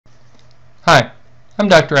Hi, I'm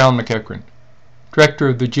Dr. Alan MacEachren, Director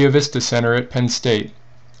of the GeoVISTA Center at Penn State,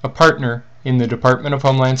 a partner in the Department of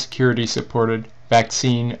Homeland Security-supported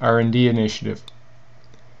Vaccine R&D initiative.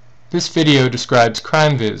 This video describes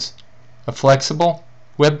CrimeViz, a flexible,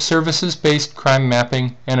 web services-based crime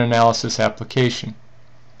mapping and analysis application.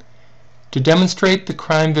 To demonstrate the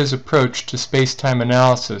CrimeViz approach to space-time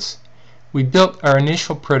analysis, we built our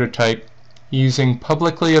initial prototype using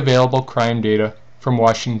publicly available crime data from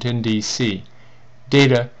Washington, D.C.,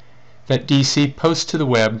 data that D.C. posts to the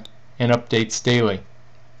web and updates daily.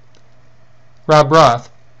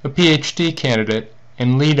 Roth, a PhD candidate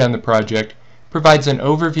and lead on the project, provides an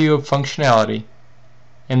overview of functionality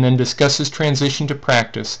and then discusses transition to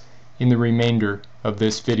practice in the remainder of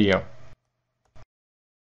this video.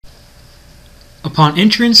 Upon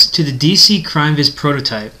entrance to the DC CrimeViz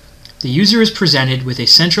prototype, the user is presented with a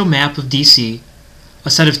central map of DC, a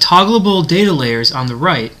set of toggleable data layers on the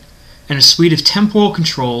right, and a suite of temporal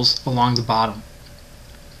controls along the bottom.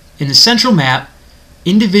 In the central map,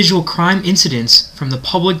 individual crime incidents from the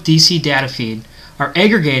public DC data feed are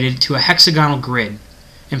aggregated to a hexagonal grid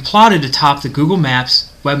and plotted atop the Google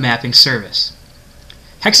Maps web mapping service.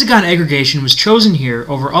 Hexagon aggregation was chosen here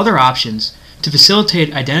over other options to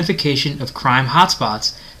facilitate identification of crime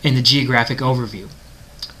hotspots in the geographic overview.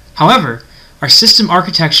 However, our system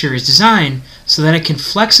architecture is designed so that it can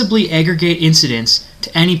flexibly aggregate incidents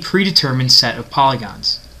to any predetermined set of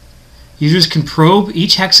polygons. Users can probe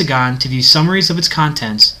each hexagon to view summaries of its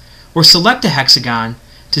contents, or select a hexagon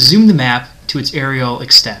to zoom the map to its aerial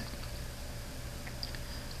extent.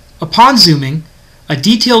 Upon zooming, a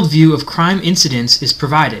detailed view of crime incidents is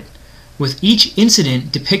provided, with each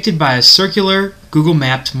incident depicted by a circular Google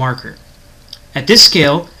Mapped marker. At this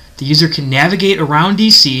scale, the user can navigate around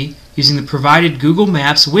DC using the provided Google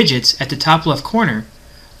Maps widgets at the top left corner,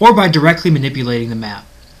 or by directly manipulating the map.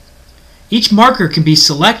 Each marker can be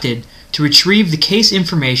selected to retrieve the case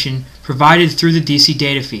information provided through the DC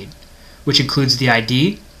data feed, which includes the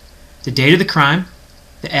ID, the date of the crime,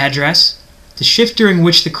 the address, the shift during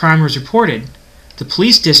which the crime was reported, the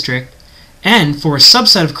police district, and, for a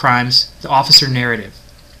subset of crimes, the officer narrative.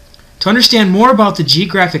 To understand more about the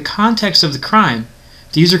geographic context of the crime,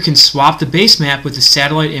 the user can swap the base map with a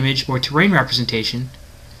satellite image or terrain representation,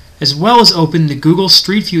 as well as open the Google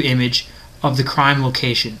Street View image of the crime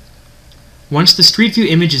location. Once the Street View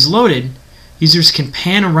image is loaded, users can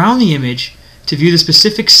pan around the image to view the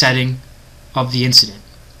specific setting of the incident.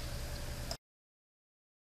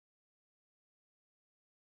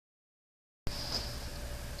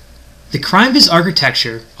 The CrimeViz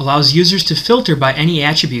architecture allows users to filter by any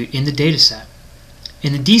attribute in the dataset.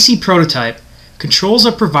 In the DC prototype, controls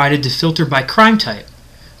are provided to filter by crime type,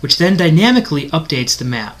 which then dynamically updates the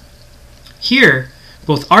map. Here,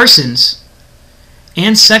 both arsons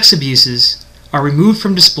and sex abuses are removed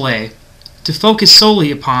from display to focus solely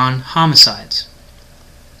upon homicides.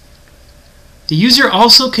 The user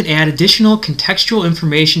also can add additional contextual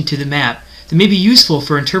information to the map that may be useful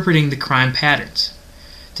for interpreting the crime patterns.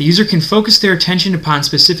 The user can focus their attention upon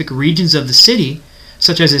specific regions of the city,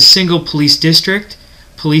 such as a single police district,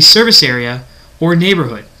 police service area, or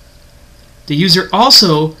neighborhood. The user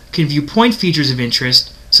also can view point features of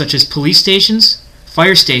interest, such as police stations,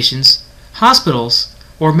 fire stations, hospitals,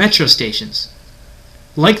 or metro stations.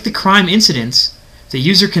 Like the crime incidents, the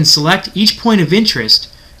user can select each point of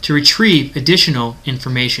interest to retrieve additional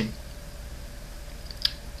information.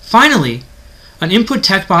 Finally, an input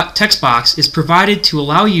text box is provided to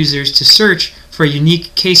allow users to search for a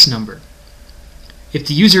unique case number. If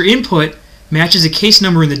the user input matches a case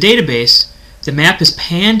number in the database, the map is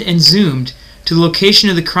panned and zoomed to the location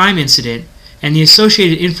of the crime incident, and the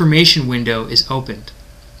associated information window is opened.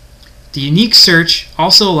 The unique search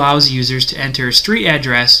also allows users to enter a street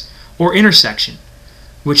address or intersection,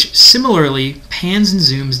 which similarly pans and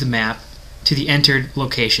zooms the map to the entered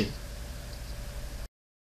location.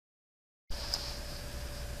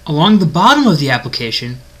 Along the bottom of the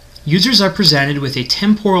application, users are presented with a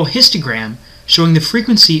temporal histogram showing the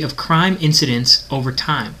frequency of crime incidents over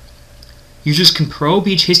time. Users can probe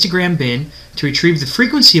each histogram bin to retrieve the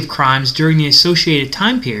frequency of crimes during the associated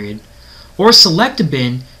time period, or select a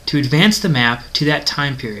bin to advance the map to that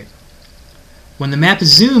time period. When the map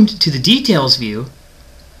is zoomed to the details view,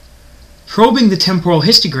 probing the temporal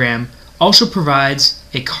histogram also provides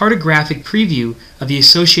a cartographic preview of the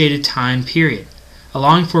associated time period,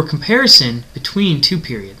 allowing for comparison between two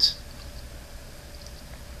periods.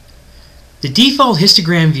 The default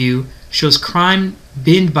histogram view shows crime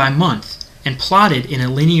binned by month and plotted in a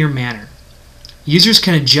linear manner. Users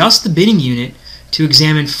can adjust the binning unit to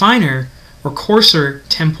examine finer or coarser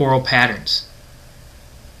temporal patterns.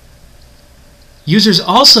 Users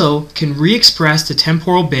also can re-express the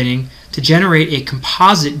temporal binning to generate a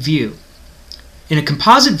composite view. In a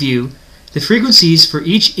composite view, the frequencies for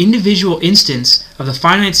each individual instance of the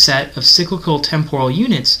finite set of cyclical temporal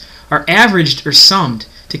units are averaged or summed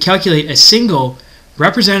to calculate a single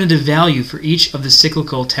representative value for each of the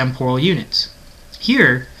cyclical temporal units.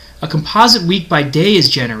 Here, a composite week by day is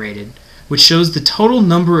generated, which shows the total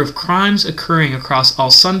number of crimes occurring across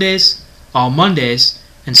all Sundays, all Mondays,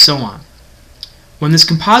 and so on. When this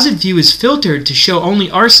composite view is filtered to show only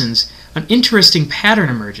arsons, an interesting pattern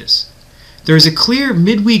emerges. There is a clear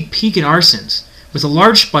midweek peak in arsons, with a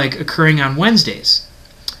large spike occurring on Wednesdays,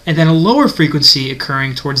 and then a lower frequency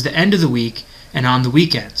occurring towards the end of the week and on the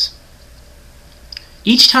weekends.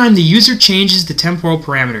 Each time the user changes the temporal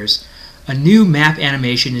parameters, a new map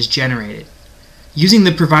animation is generated. Using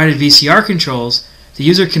the provided VCR controls, the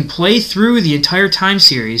user can play through the entire time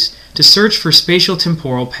series to search for spatial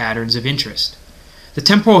temporal patterns of interest. The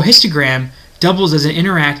temporal histogram doubles as an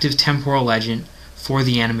interactive temporal legend for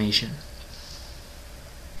the animation.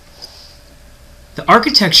 The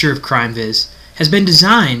architecture of CrimeViz has been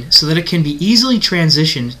designed so that it can be easily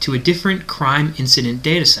transitioned to a different crime incident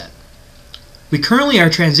dataset. We currently are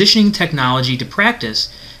transitioning technology to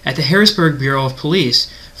practice at the Harrisburg Bureau of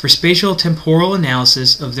Police for spatial temporal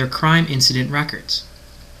analysis of their crime incident records.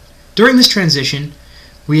 During this transition,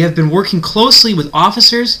 we have been working closely with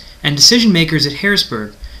officers and decision makers at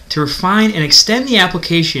Harrisburg to refine and extend the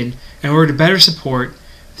application in order to better support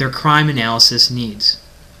their crime analysis needs.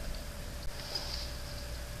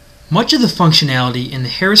 Much of the functionality in the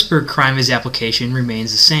Harrisburg CrimeViz application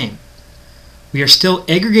remains the same. We are still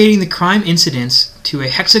aggregating the crime incidents to a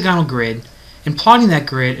hexagonal grid and plotting that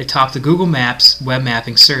grid atop the Google Maps web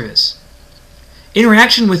mapping service.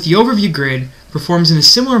 Interaction with the overview grid performs in a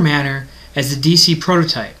similar manner as the DC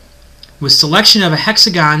prototype, with selection of a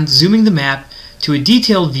hexagon zooming the map to a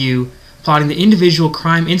detailed view plotting the individual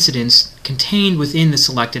crime incidents contained within the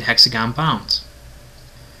selected hexagon bounds.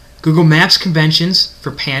 Google Maps conventions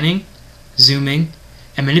for panning, zooming,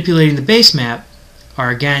 and manipulating the base map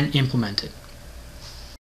are again implemented.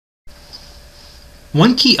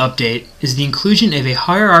 One key update is the inclusion of a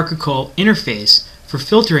hierarchical interface for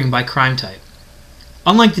filtering by crime type.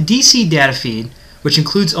 Unlike the DC data feed, which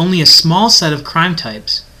includes only a small set of crime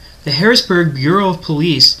types, the Harrisburg Bureau of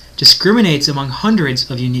Police discriminates among hundreds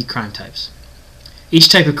of unique crime types. Each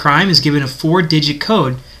type of crime is given a 4-digit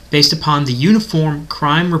code based upon the Uniform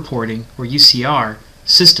Crime Reporting, or UCR,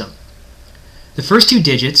 system. The first 2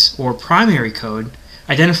 digits, or primary code,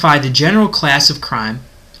 identify the general class of crime,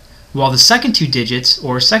 while the second 2 digits,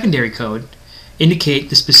 or secondary code, indicate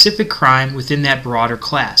the specific crime within that broader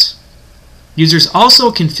class. Users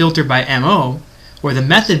also can filter by MO, or the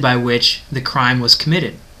method by which the crime was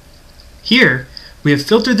committed. Here, we have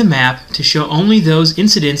filtered the map to show only those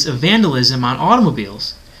incidents of vandalism on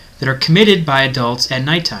automobiles that are committed by adults at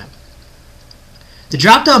nighttime. The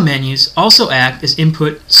drop-down menus also act as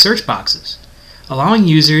input search boxes, allowing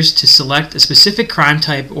users to select a specific crime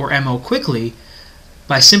type or MO quickly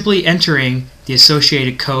by simply entering the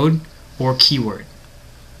associated code or keyword.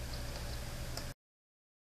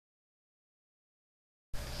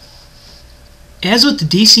 As with the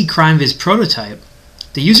DC CrimeViz prototype,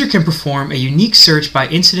 the user can perform a unique search by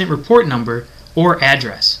incident report number or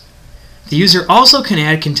address. The user also can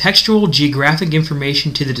add contextual geographic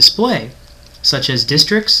information to the display, such as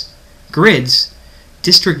districts, grids,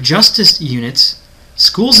 district justice units,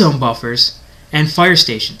 school zone buffers, and fire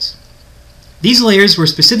stations. These layers were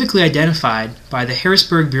specifically identified by the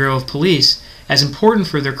Harrisburg Bureau of Police as important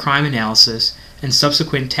for their crime analysis and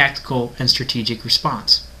subsequent tactical and strategic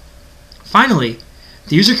response. Finally,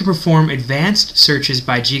 the user can perform advanced searches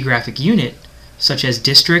by geographic unit, such as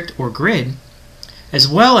district or grid, as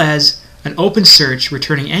well as an open search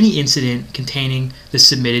returning any incident containing the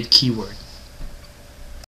submitted keyword.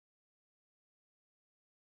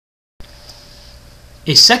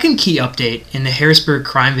 A second key update in the Harrisburg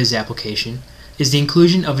CrimeViz application is the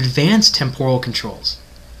inclusion of advanced temporal controls.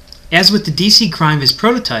 As with the DC CrimeViz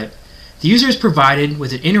prototype, the user is provided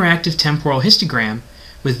with an interactive temporal histogram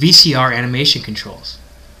with VCR animation controls.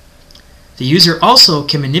 The user also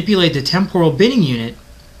can manipulate the temporal binning unit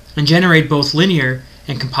and generate both linear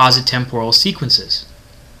and composite temporal sequences.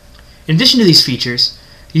 In addition to these features,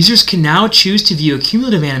 users can now choose to view a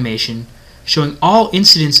cumulative animation showing all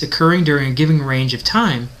incidents occurring during a given range of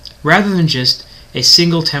time rather than just a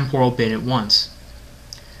single temporal bin at once.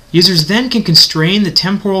 Users then can constrain the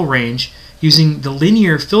temporal range using the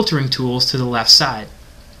linear filtering tools to the left side.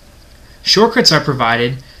 Shortcuts are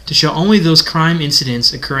provided to show only those crime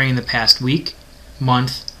incidents occurring in the past week,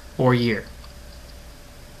 month, or year.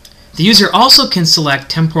 The The user also can select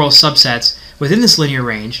temporal subsets within this linear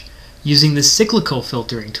range using the cyclical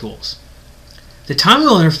filtering tools. The time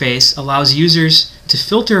wheel interface allows users to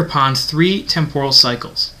filter upon 3 temporal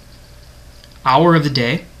cycles: hour of the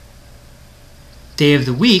day of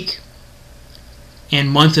the week, and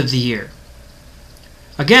month of the year.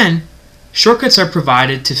 Again, shortcuts are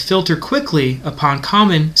provided to filter quickly upon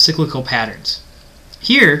common cyclical patterns.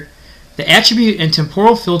 Here, the attribute and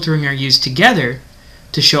temporal filtering are used together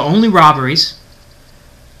to show only robberies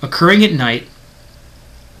occurring at night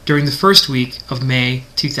during the first week of May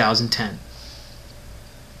 2010.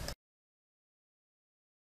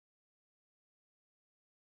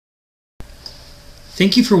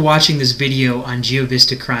 Thank you for watching this video on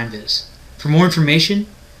GeoVISTA CrimeViz. For more information,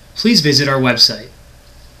 please visit our website.